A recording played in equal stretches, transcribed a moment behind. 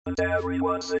And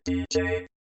everyone's a DJ,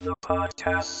 the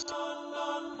podcast.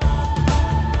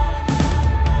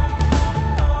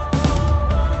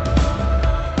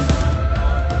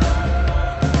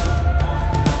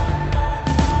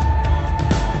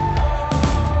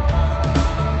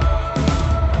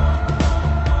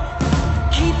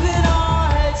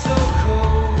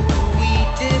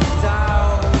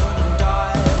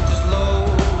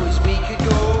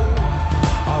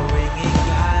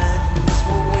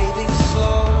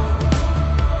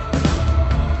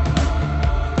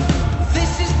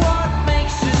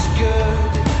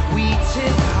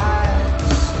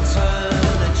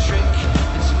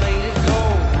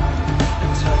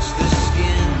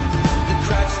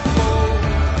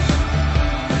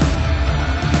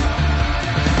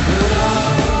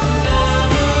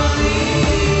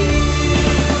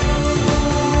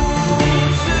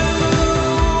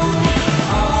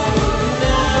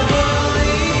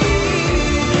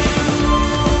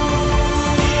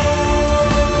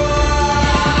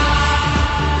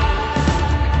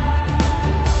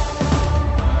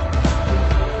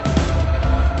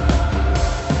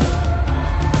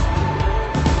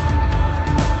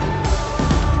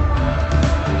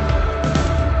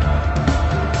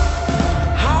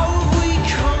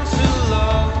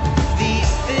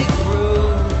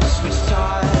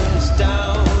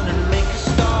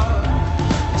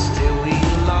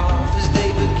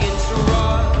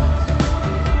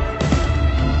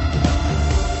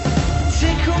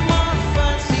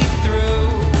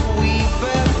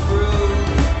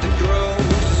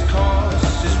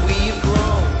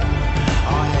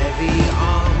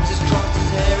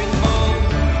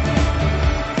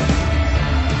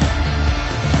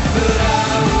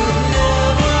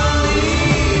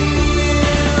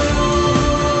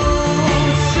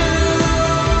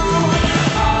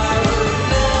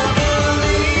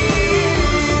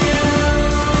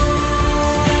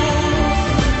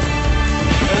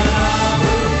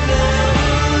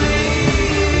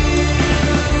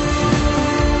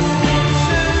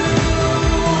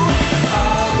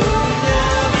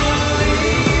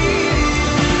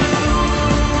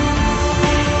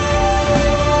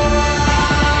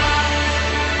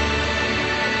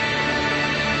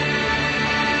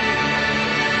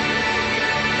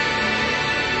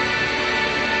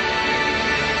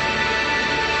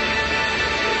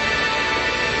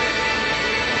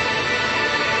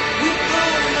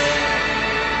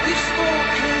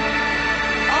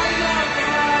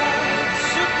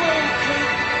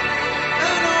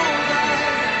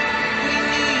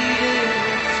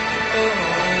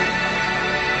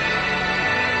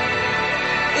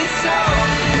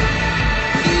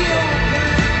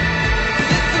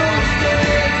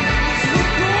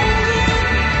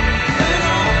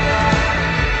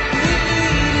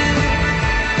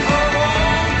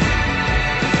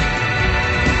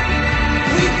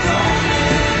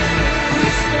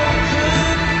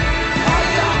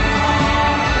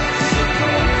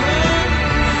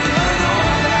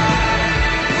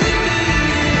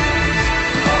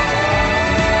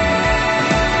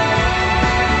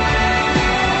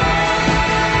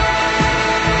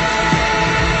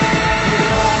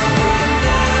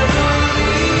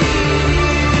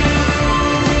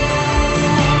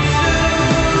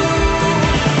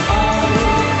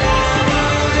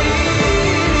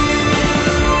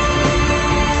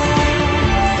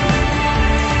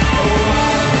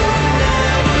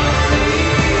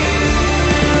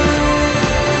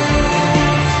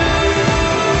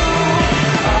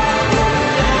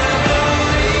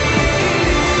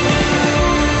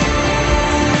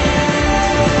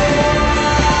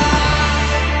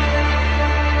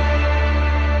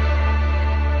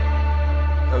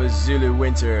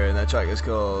 And that track is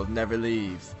called Never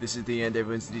Leave. This is the End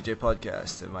Everyone's DJ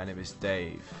podcast, and my name is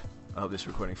Dave. I hope this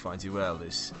recording finds you well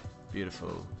this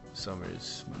beautiful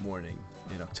summer's morning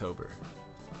in October.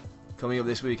 Coming up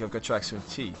this week, I've got tracks from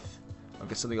Teeth. I've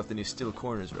got something off the new Still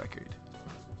Corners record.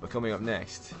 But coming up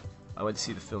next, I went to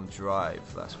see the film Drive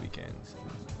last weekend.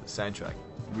 The soundtrack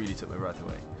really took my breath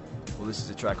away. Well, this is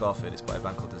a track off it. It's by a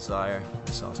band called Desire.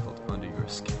 The song's called Under Your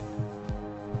Skin.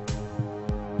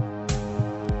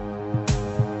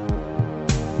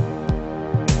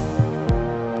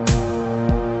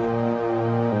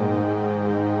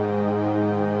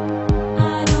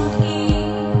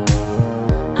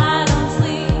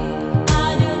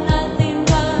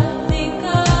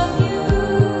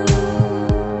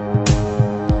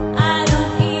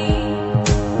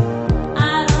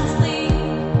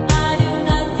 I do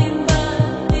nothing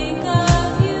but think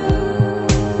of you.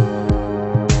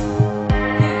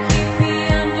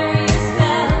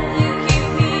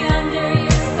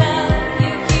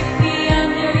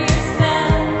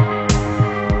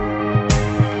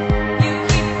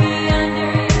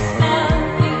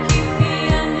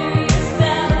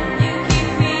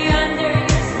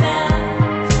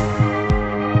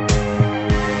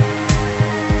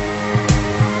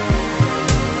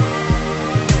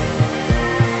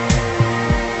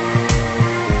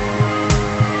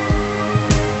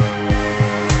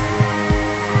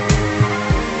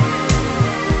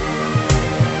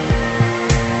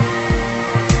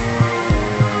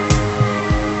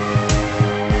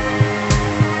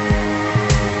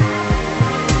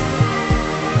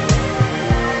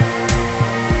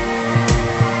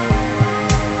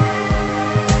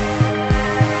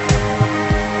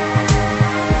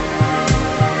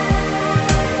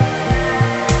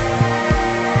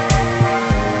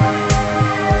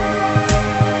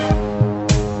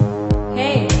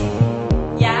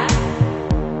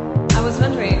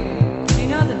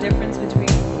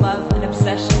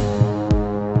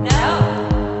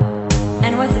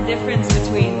 the difference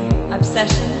between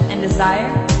obsession and desire?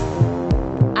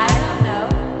 I don't know.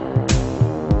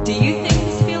 Do you think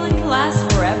this feeling can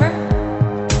last forever?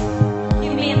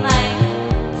 You mean like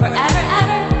forever,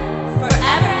 ever?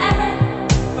 Forever, ever?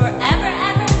 Forever,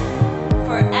 ever?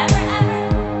 Forever, ever?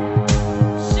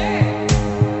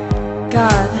 Sure.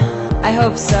 God, I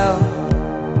hope so.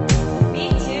 Me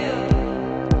too.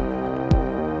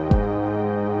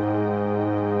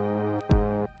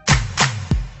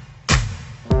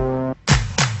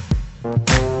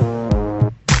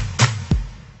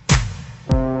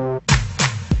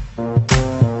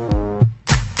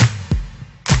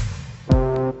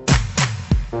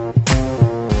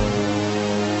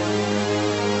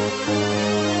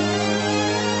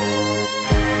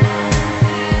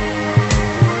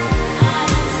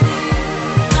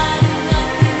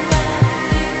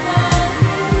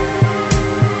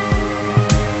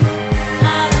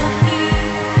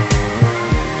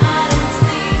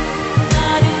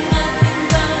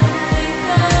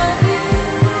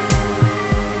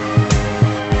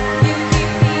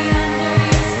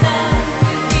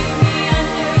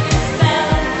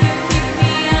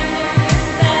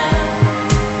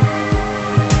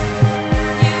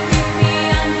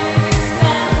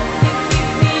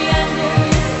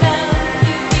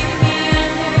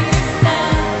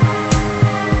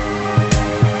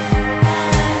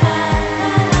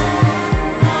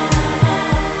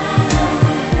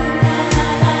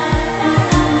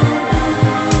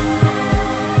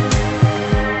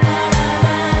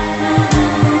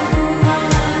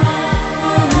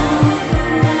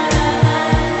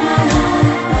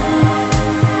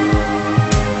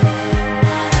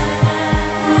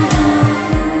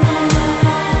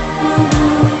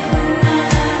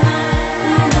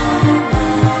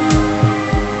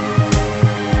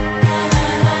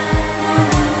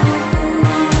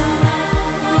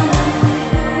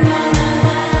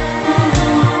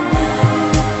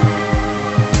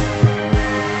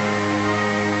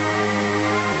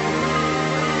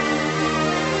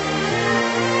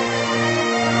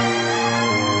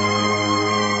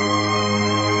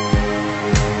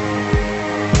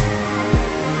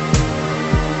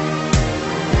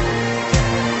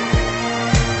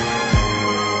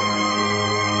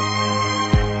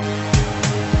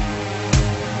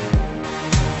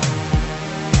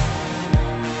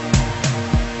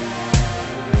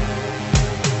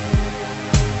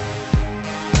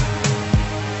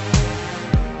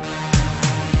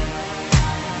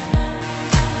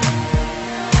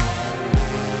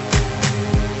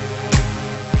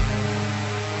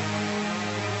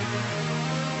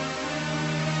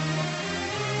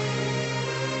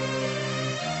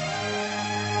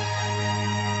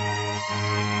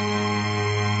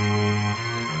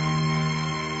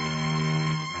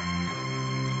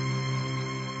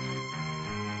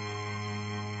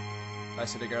 I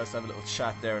said the girls have a little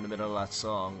chat there in the middle of that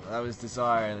song. That was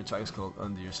Desire, and the track is called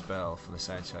Under Your Spell from the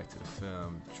soundtrack to the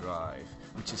film Drive,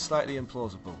 which is slightly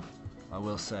implausible, I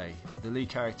will say. The lead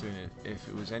character in it, if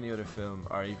it was any other film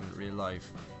or even real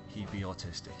life, he'd be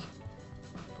autistic.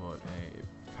 But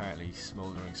apparently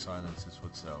smouldering silence is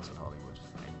what sells in Hollywood,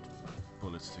 and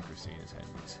bullets to Christina's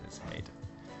head.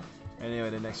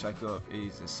 Anyway, the next track up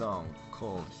is a song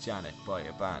called Janet by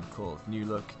a band called New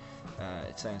Look.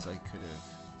 It sounds like could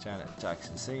have Janet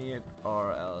Jackson singing it,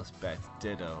 or else Bette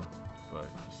Ditto, but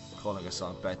calling a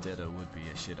song Bette Ditto would be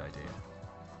a shit idea.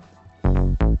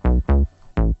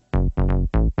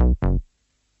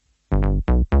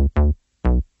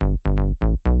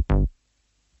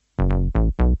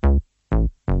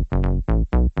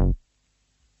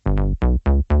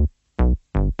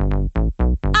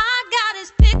 I got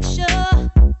his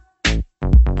picture.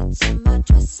 It's on my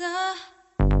dresser,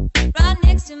 right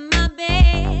next to my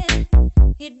bed.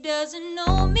 He doesn't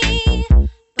know me,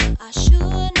 but I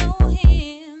sure know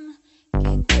him.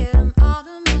 Can't get him out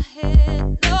of my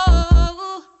head.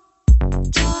 No,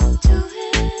 talk to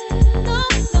him. No,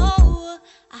 no,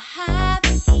 I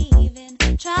haven't even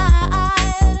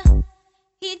tried.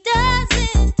 He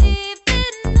doesn't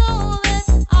even know that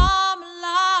I'm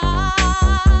alive.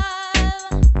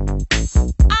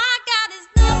 I got his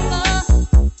number.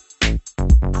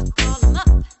 I call him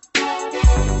up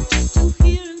just to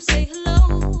hear him say hello.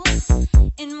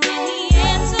 And when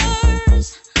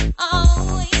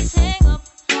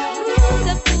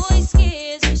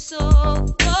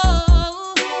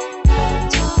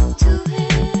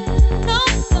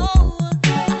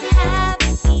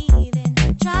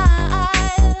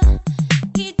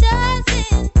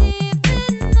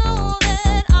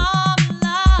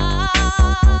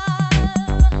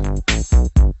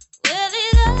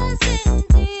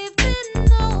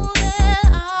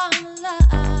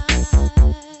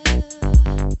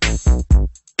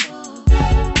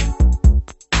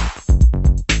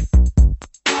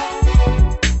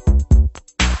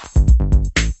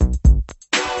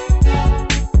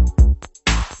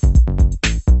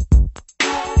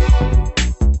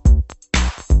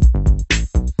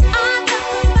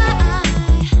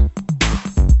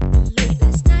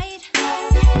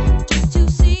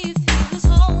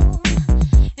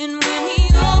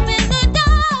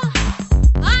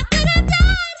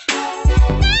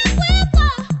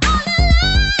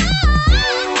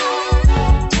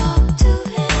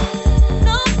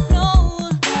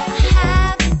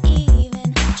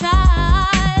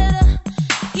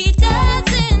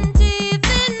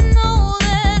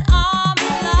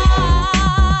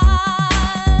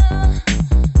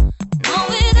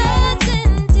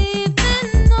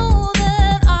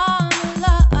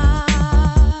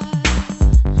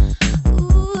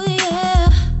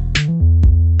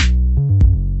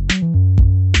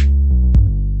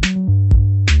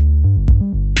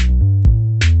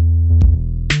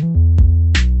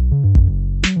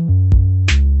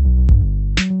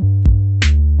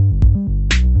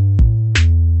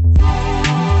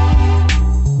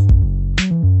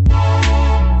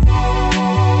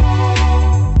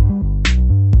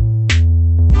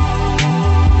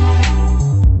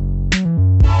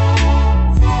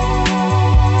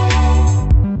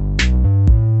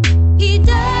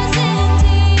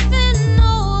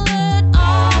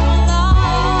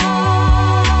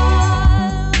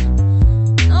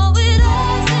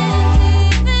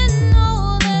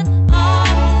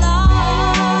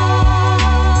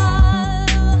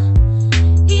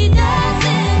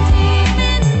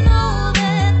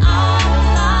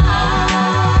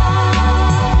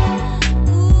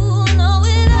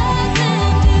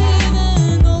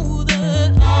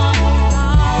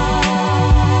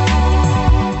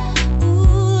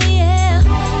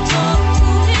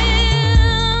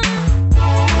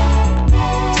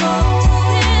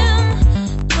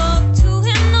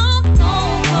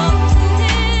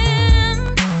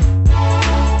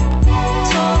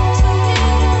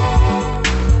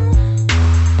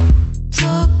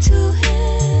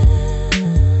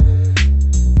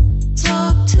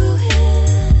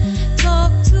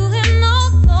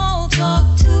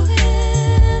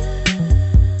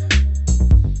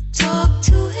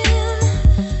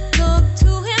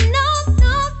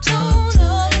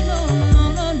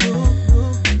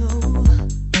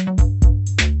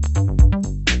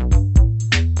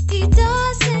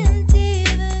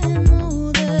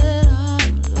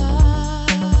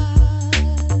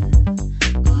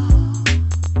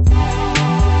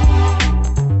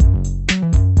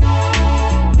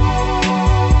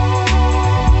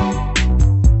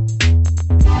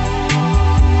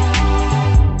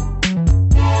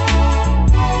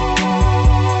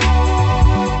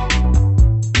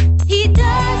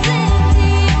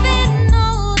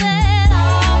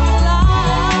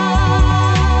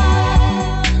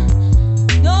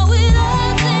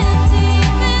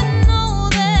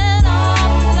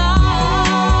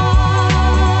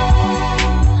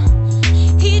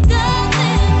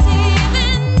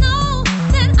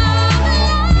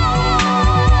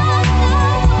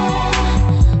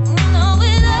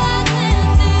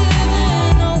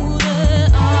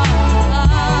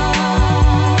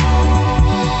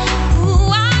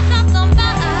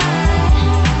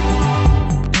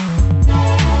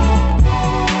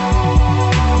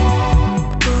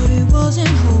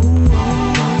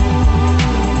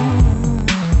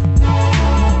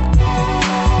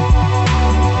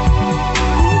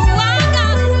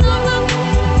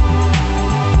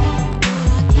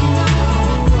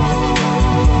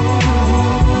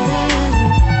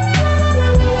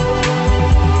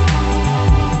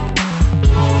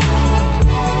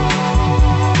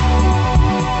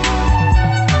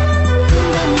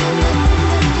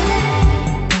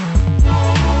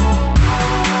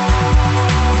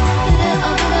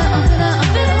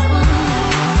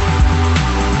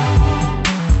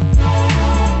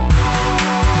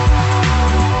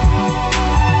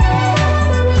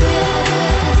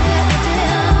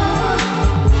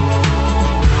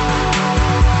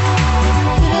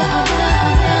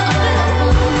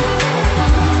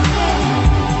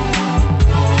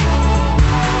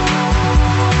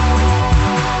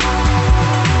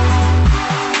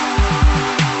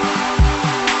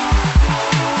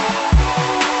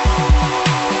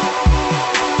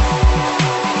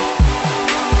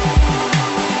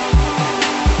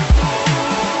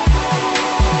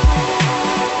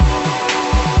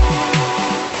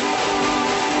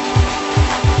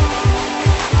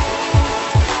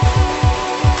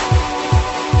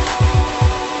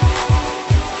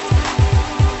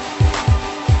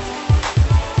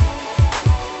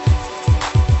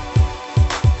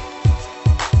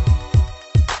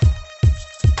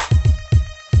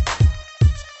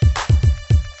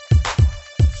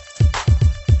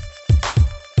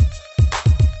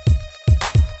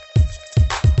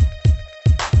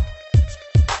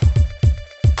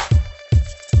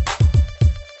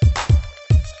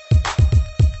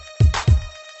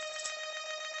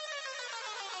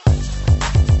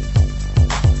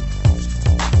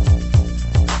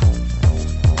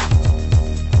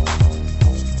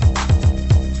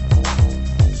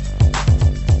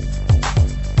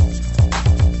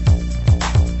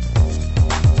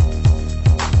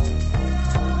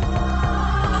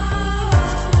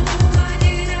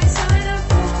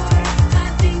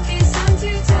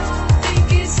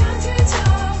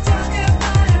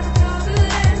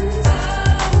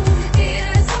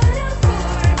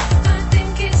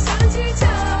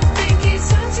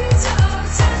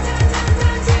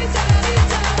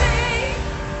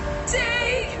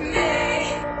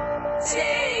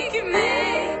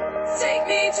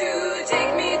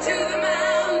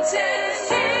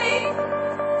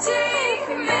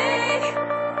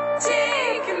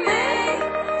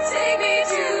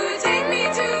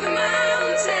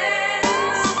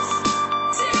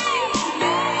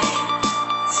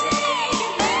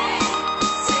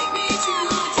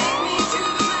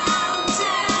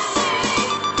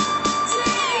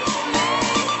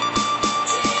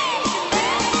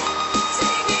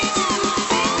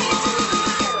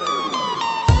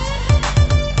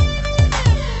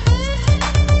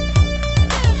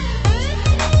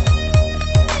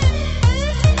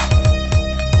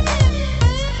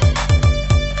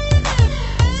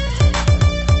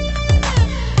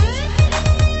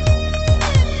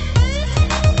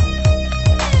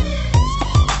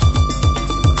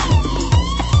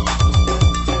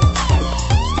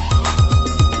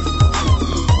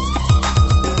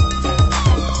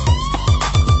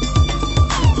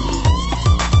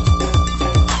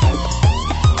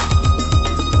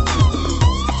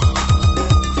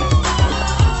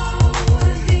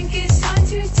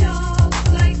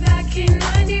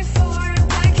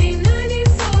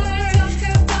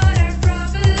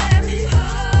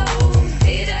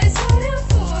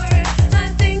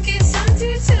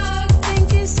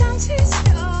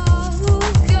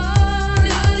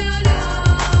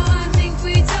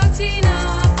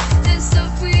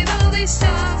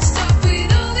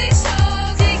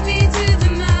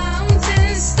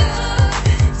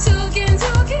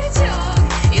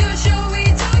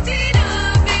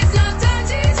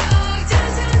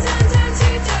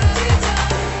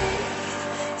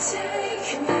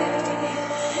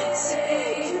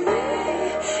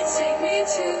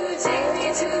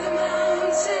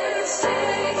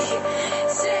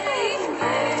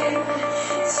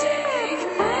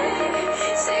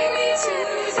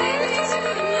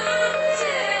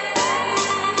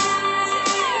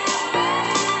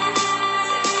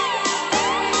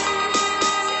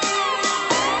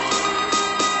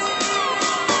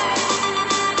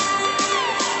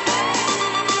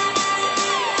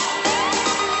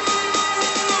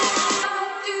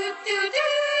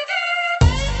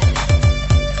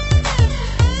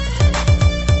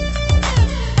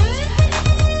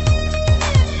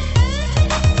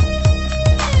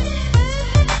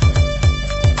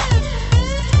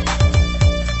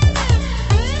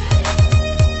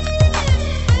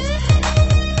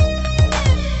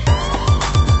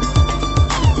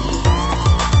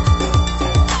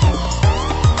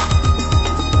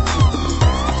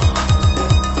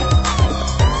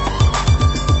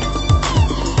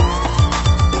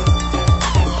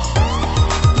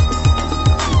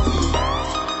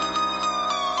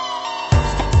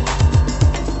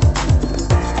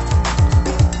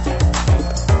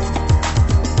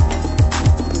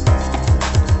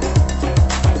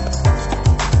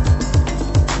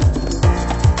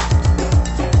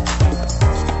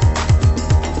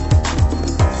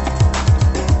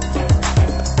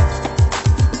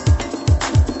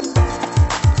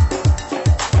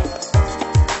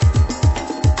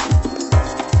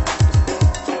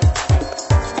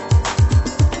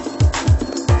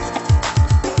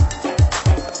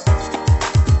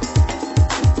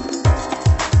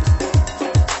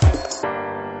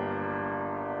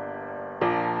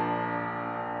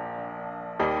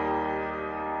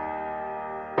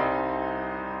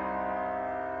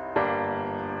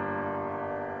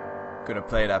gonna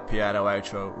play that piano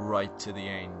outro right to the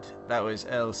end. That was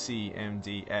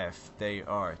LCMDF. They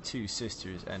are two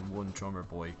sisters and one drummer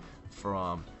boy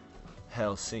from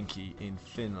Helsinki in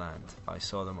Finland. I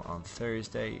saw them on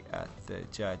Thursday at the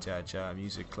Ja Ja Ja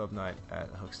Music Club Night at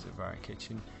Huxton Bar and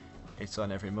Kitchen. It's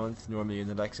on every month, normally in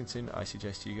the Lexington. I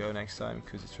suggest you go next time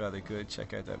because it's rather good.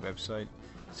 Check out that website.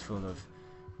 It's full of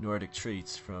Nordic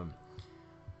treats from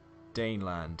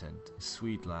Daneland and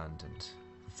Swedeland and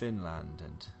Finland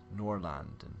and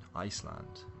Norland and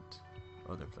Iceland and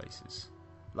other places.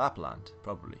 Lapland,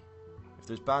 probably. If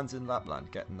there's bands in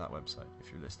Lapland, get on that website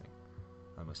if you're listening.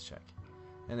 I must check.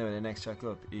 Anyway, the next track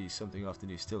up is something off the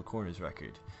new Still Corners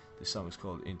record. The song is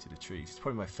called Into the Trees. It's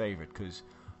probably my favourite because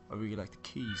I really like the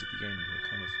keys at the beginning. They're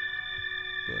kind of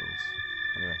bills.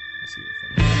 Anyway, let's see what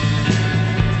you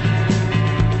think.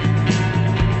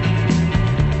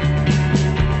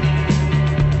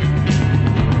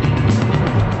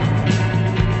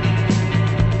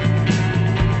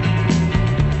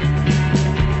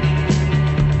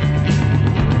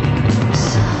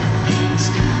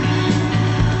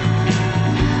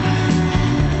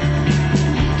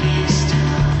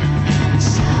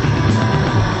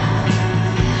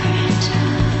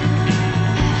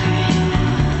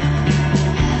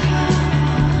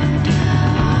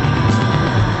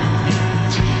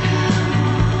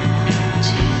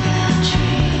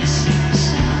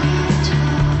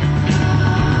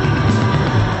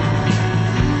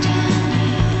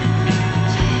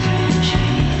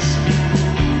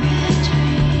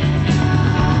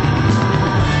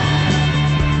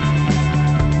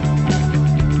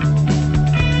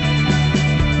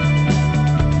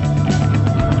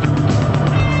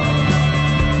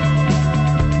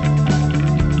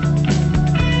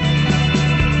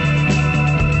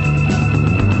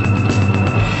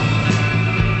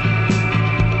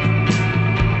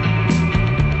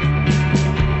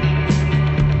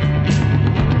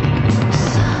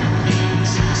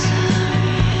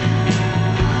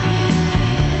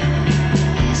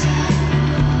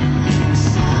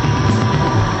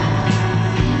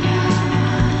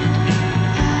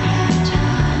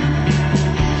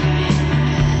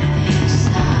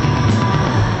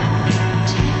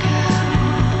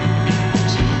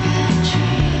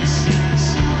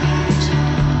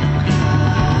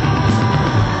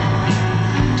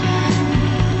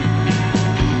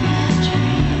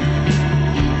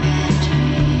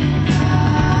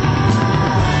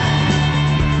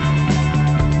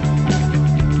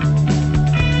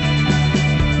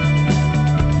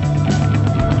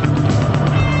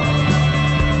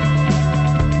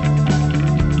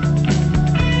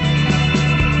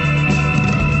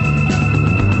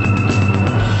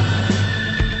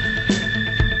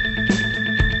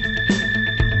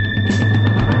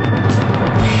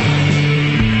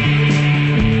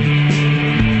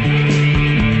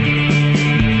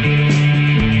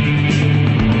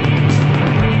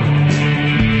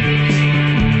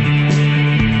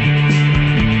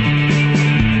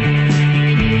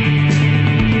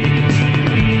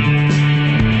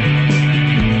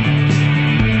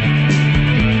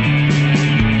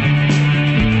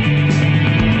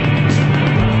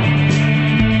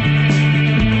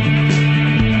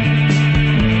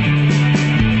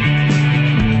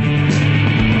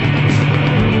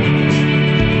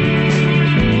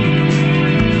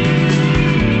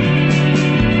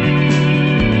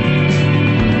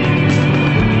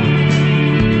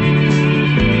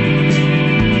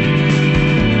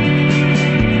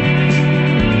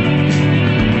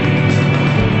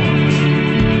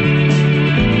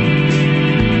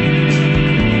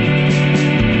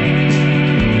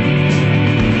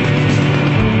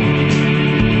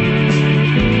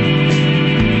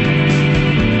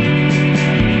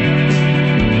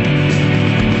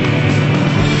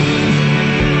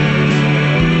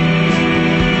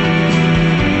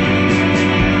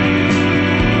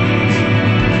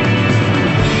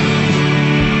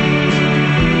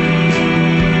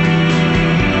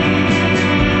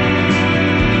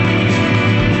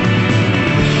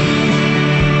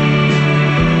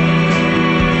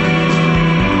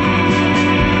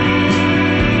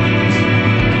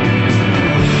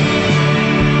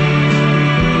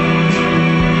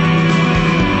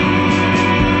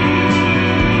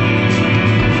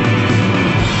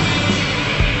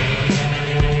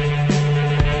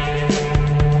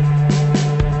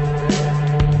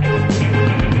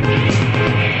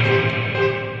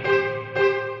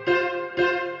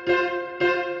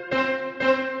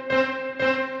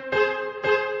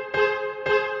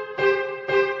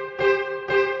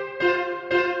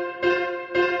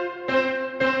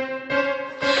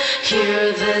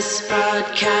 Here this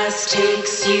broadcast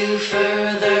takes you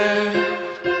further.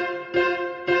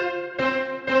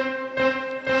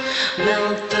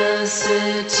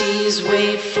 cities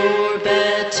wait for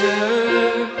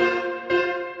better.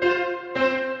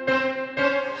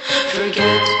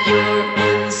 Forget your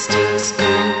instincts,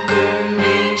 conquer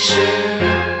nature.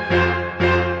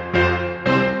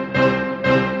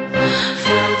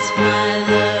 Felt my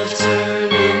love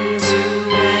turn into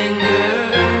anger.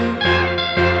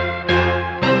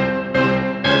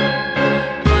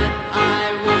 What I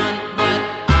want, what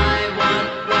I want,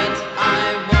 what I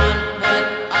want, what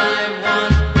I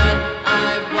want, what I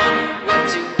want, what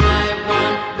do I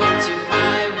want, what do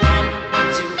I want, what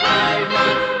do I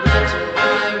want, what do I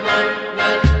want,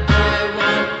 what I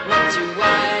want, what do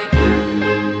I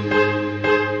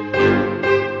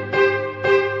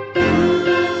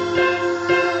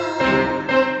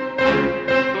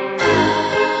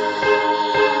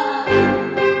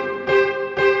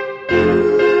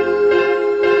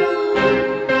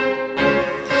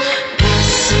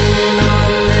passing on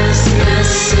this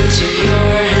mess into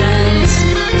your hands.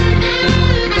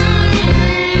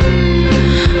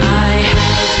 I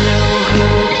have no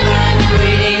hope back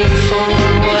waiting for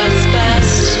what's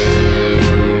best.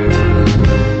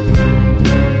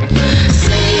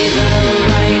 Say the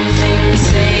right thing,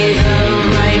 say the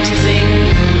right thing.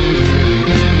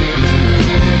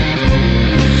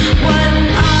 What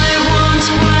I want,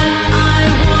 what I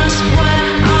want, what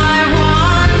I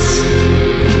want.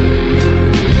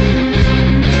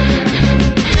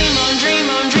 Dream on, dream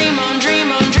on, dream on, dream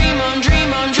on, dream on,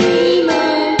 dream on, dream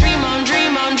on. Dream on,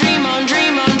 dream on, dream on,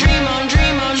 dream on, dream on,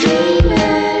 dream on, dream on.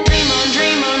 Dream on,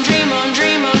 dream on, dream on,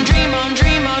 dream on, dream on,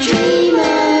 dream on, dream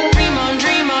on. Dream on,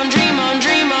 dream on, dream on,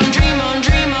 dream on, dream on,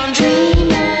 dream on,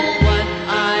 dream on. What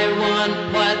I want,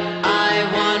 what I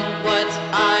want, what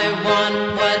I want,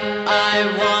 what I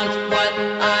want, what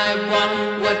I want,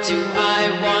 what do I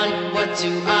want, what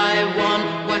do I want,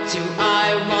 what do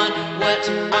I want, what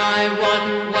I want,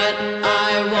 what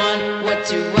I want, what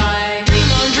do I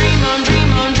dream on, dream on,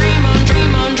 dream on, dream on,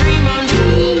 dream on, dream on,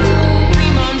 dream on.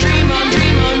 Dream on, dream on,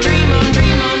 dream on, dream on,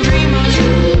 dream on, dream on,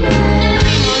 dream on.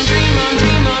 Dream on, dream on,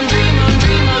 dream on, dream on,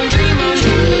 dream on, dream on,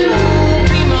 dream on.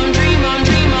 Dream on, dream on,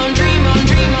 dream on, dream on,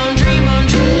 dream on, dream on,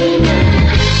 dream on.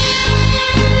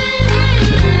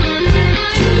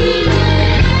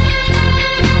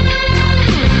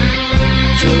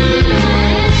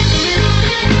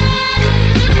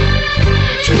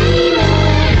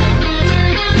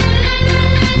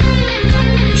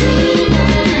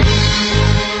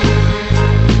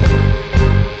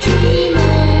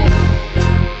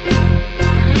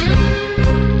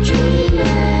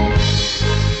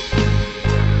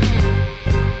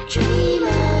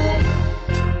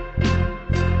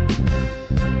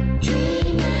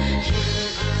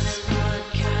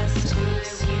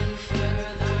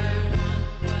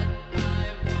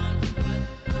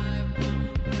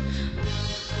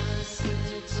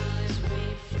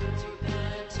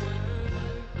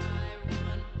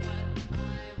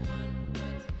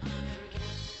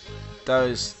 That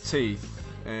was Teeth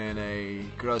in a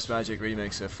Gross Magic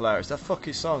remix of Flowers. That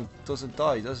fucking song doesn't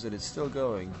die, does it? It's still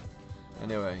going.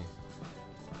 Anyway,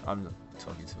 I'm not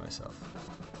talking to myself,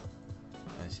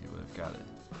 as you would have gathered.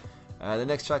 The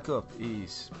next track up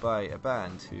is by a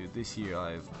band who this year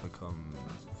I've become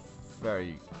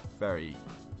very, very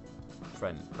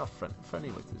friendly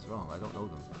with is wrong. I don't know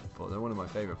them, but they're one of my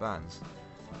favourite bands.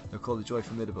 They're called The Joy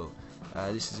Formidable.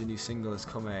 This is a new single that's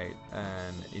come out,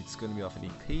 and it's going to be off an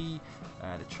EP.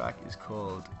 The track is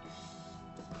called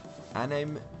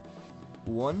Anem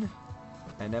 1,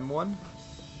 NM1,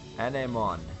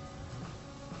 Anemon,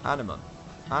 Animum,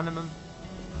 Animum,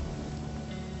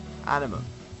 Animum,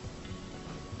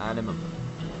 Animum.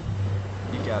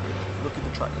 You got it. Look at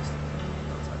the track list.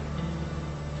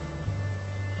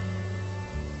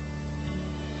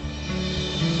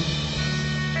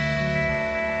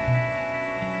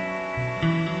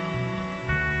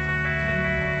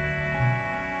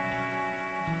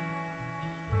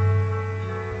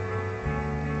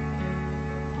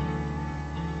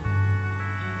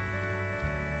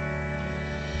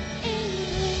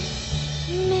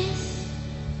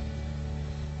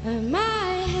 My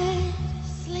head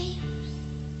sleeps,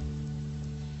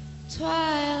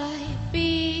 twilight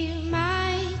be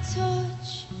my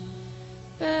torch,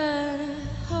 burn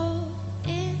a hole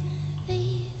in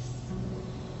these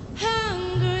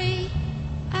hungry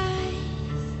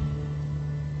eyes,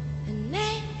 and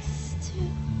next to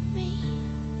me,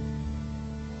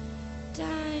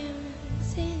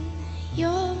 diamonds in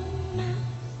your mouth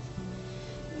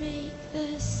make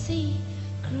the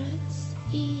secrets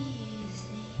easy.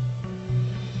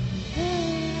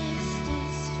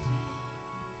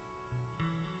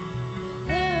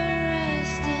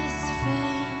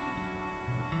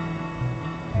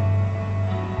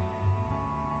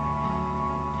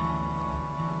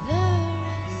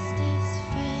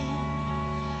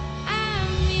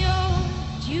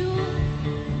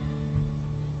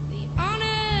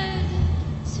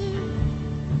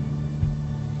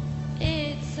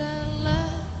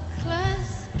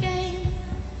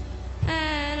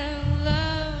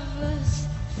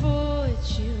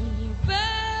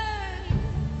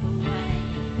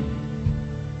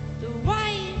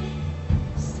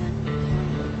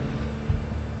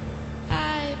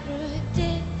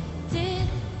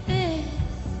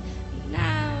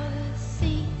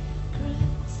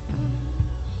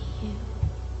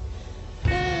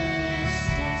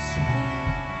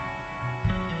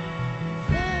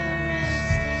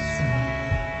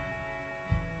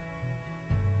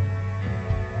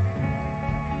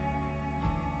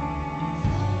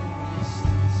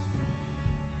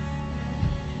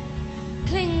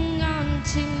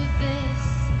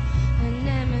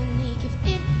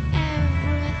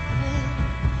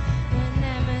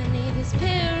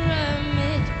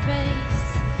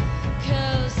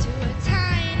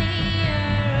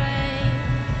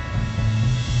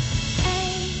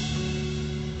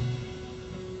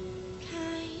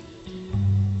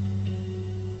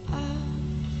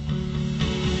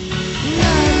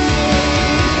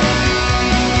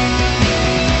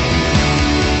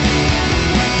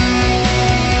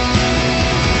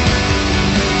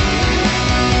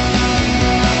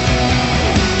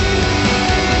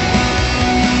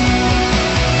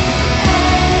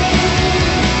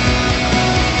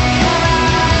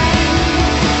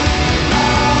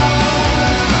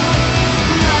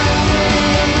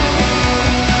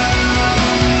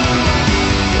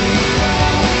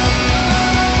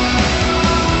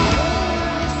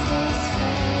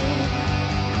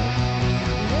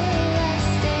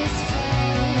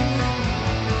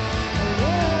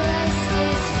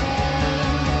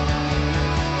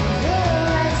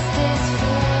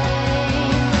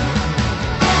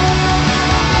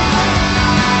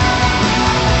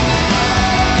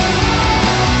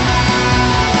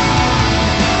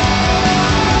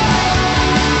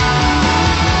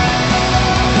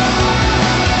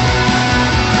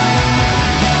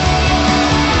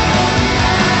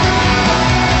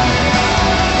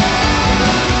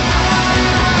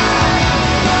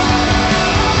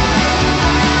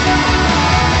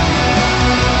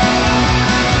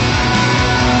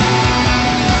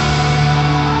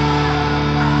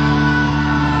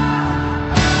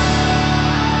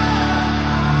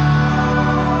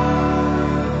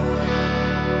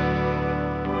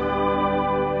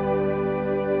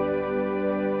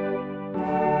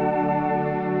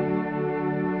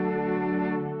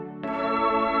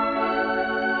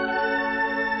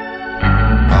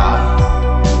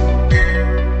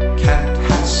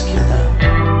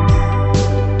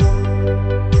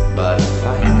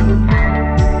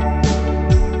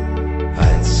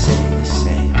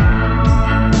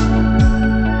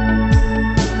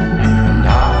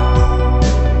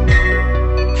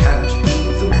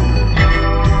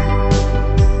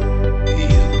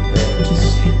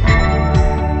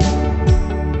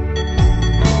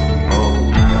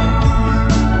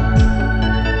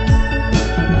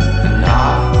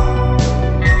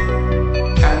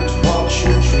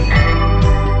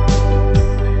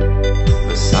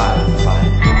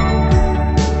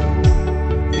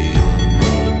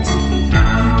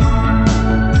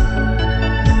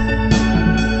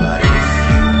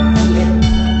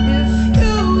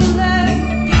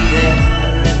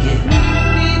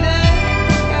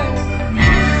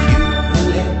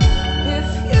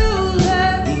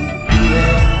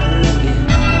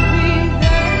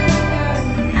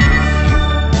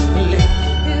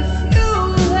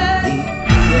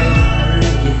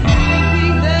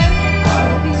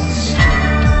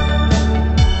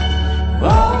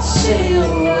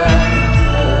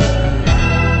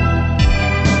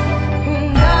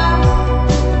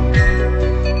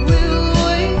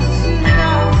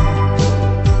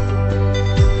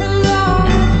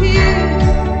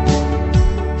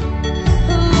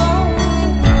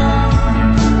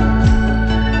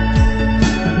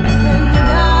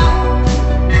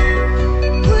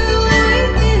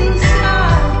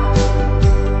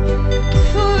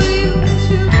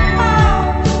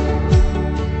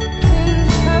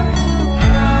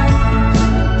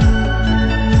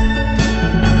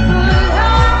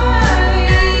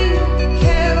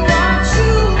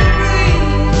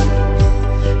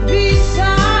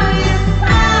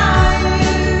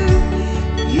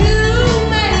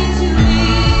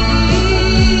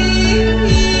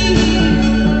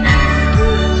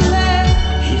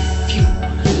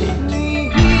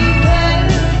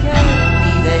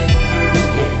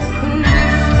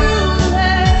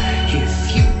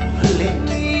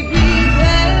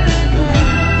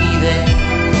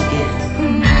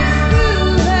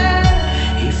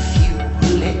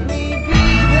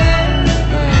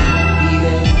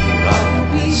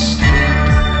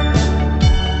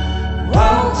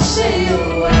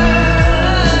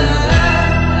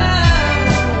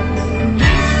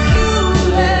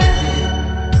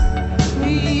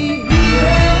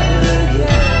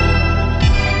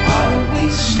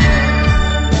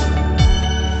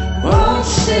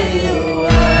 say a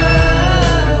word.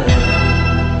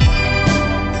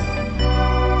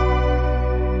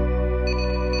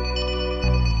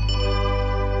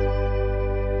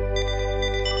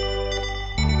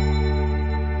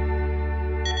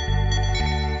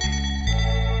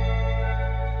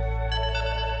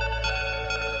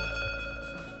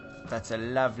 That's a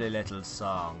lovely little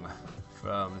song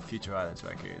from the Future Islands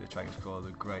record. The track is called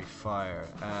The Great Fire.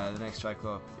 The next track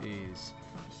up is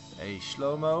a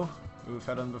Shlomo, who we've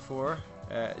had on before.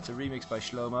 It's a remix by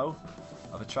Shlomo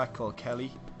of a track called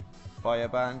Kelly by a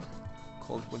band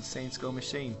called When Saints Go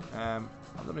Machine. I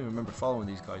don't even remember following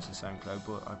these guys on SoundCloud,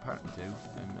 but I apparently do.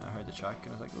 And I heard the track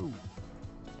and I was like, ooh,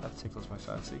 that tickles my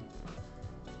fancy.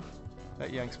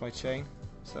 That yanks my chain.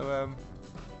 So,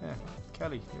 yeah,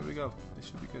 Kelly, here we go. This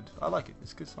should be good. I like it.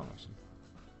 It's a good song, actually.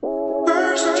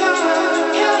 First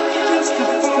time Kelly gets the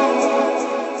phone.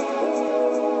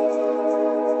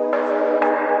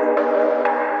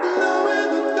 Glow in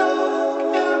the dark,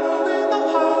 arrow in the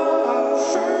heart.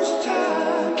 First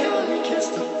time Kelly gets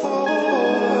the phone.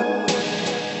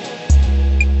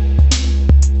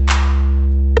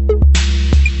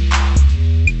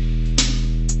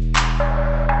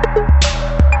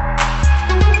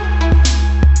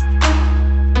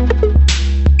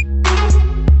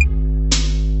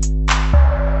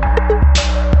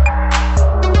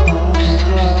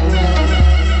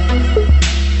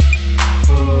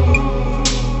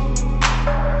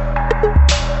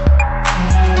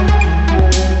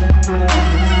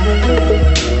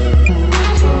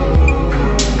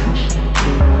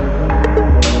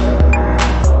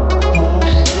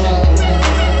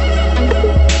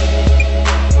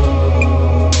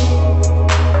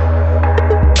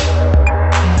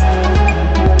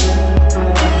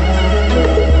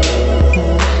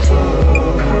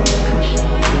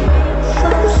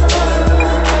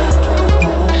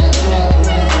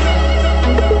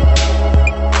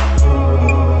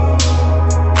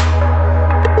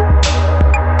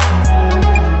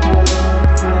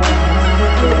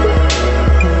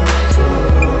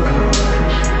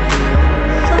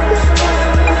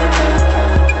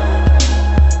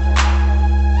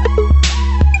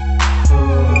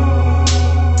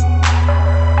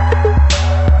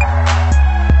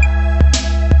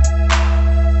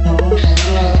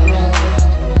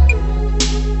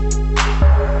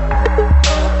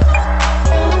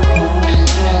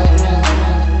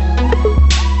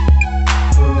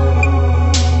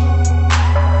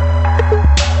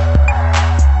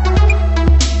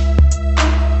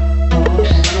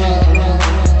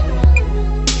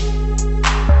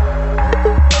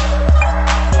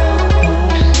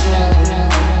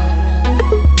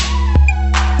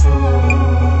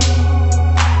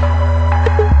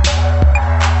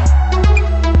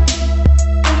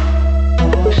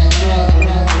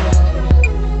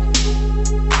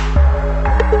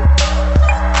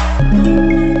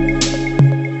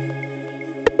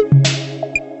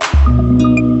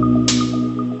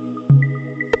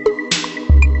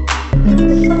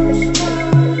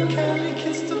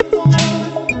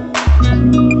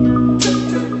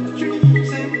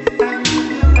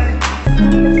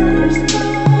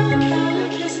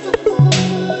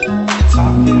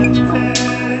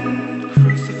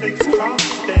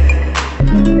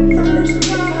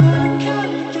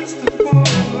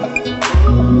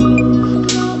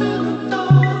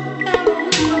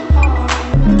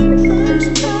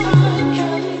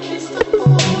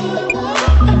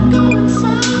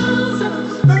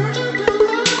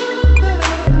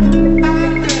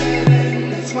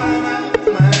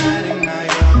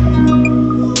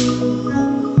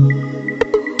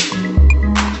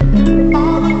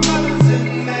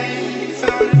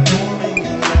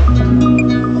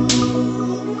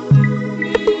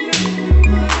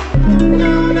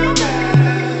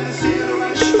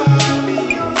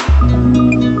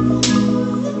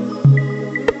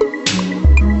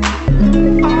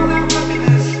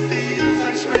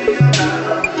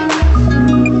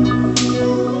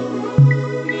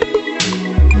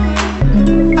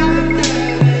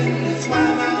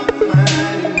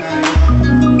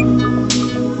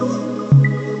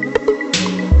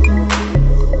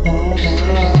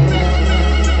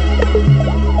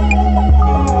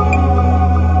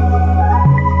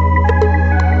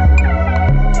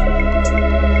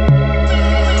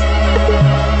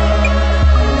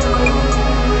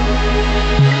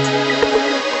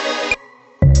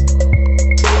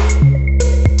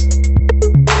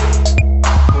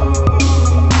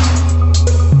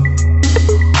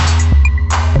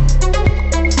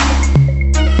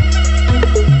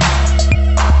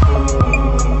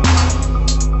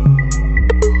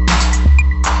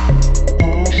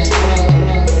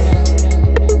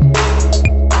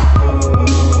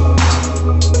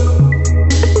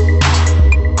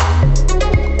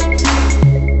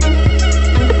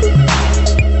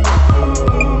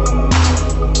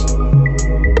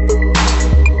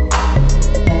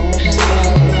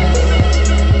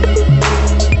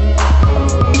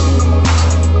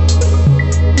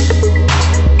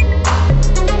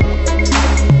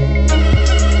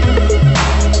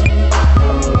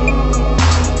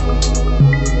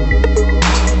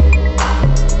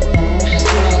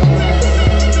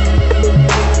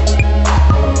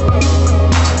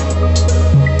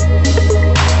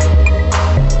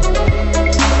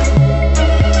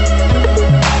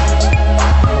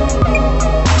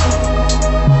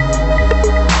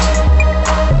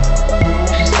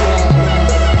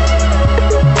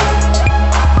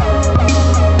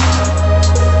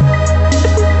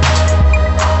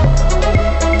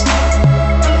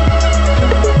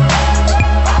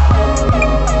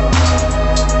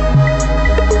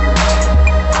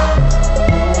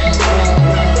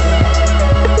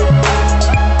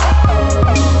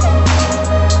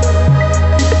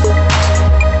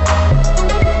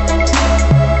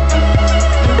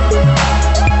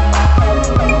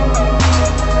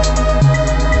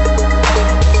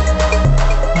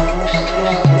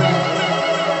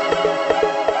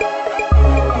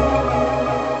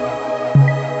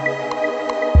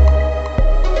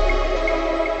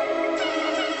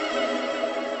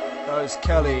 That was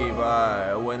Kelly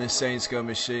by When the Saints Go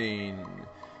Machine.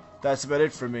 That's about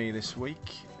it for me this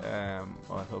week. I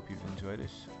hope you've enjoyed it.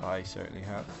 I certainly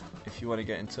have. If you want to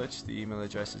get in touch, the email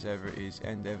address as ever is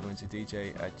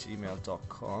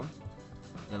endeavorinsadj@gmail.com.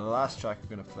 And the last track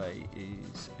we're going to play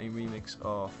is a remix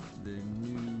of the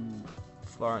new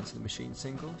Florence and the Machine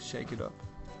single, Shake It Up.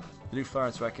 The new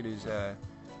Florence record is, I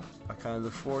kind of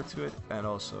look forward to it, and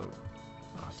also,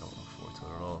 I don't look forward to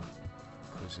it at all,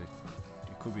 because it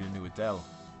could be the new Adele.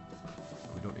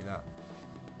 We don't need that.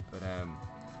 But it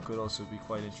could also be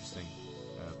quite interesting.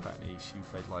 Apparently she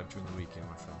played live during the weekend.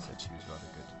 My friend said she was rather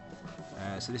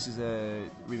good. So this is a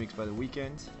remix by The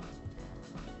Weeknd.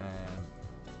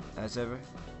 As ever,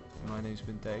 my name's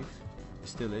been Dave. It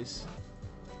still is.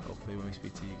 Hopefully when we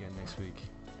speak to you again next week,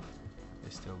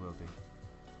 it still will be.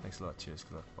 Thanks a lot. Cheers.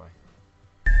 Good luck. Bye.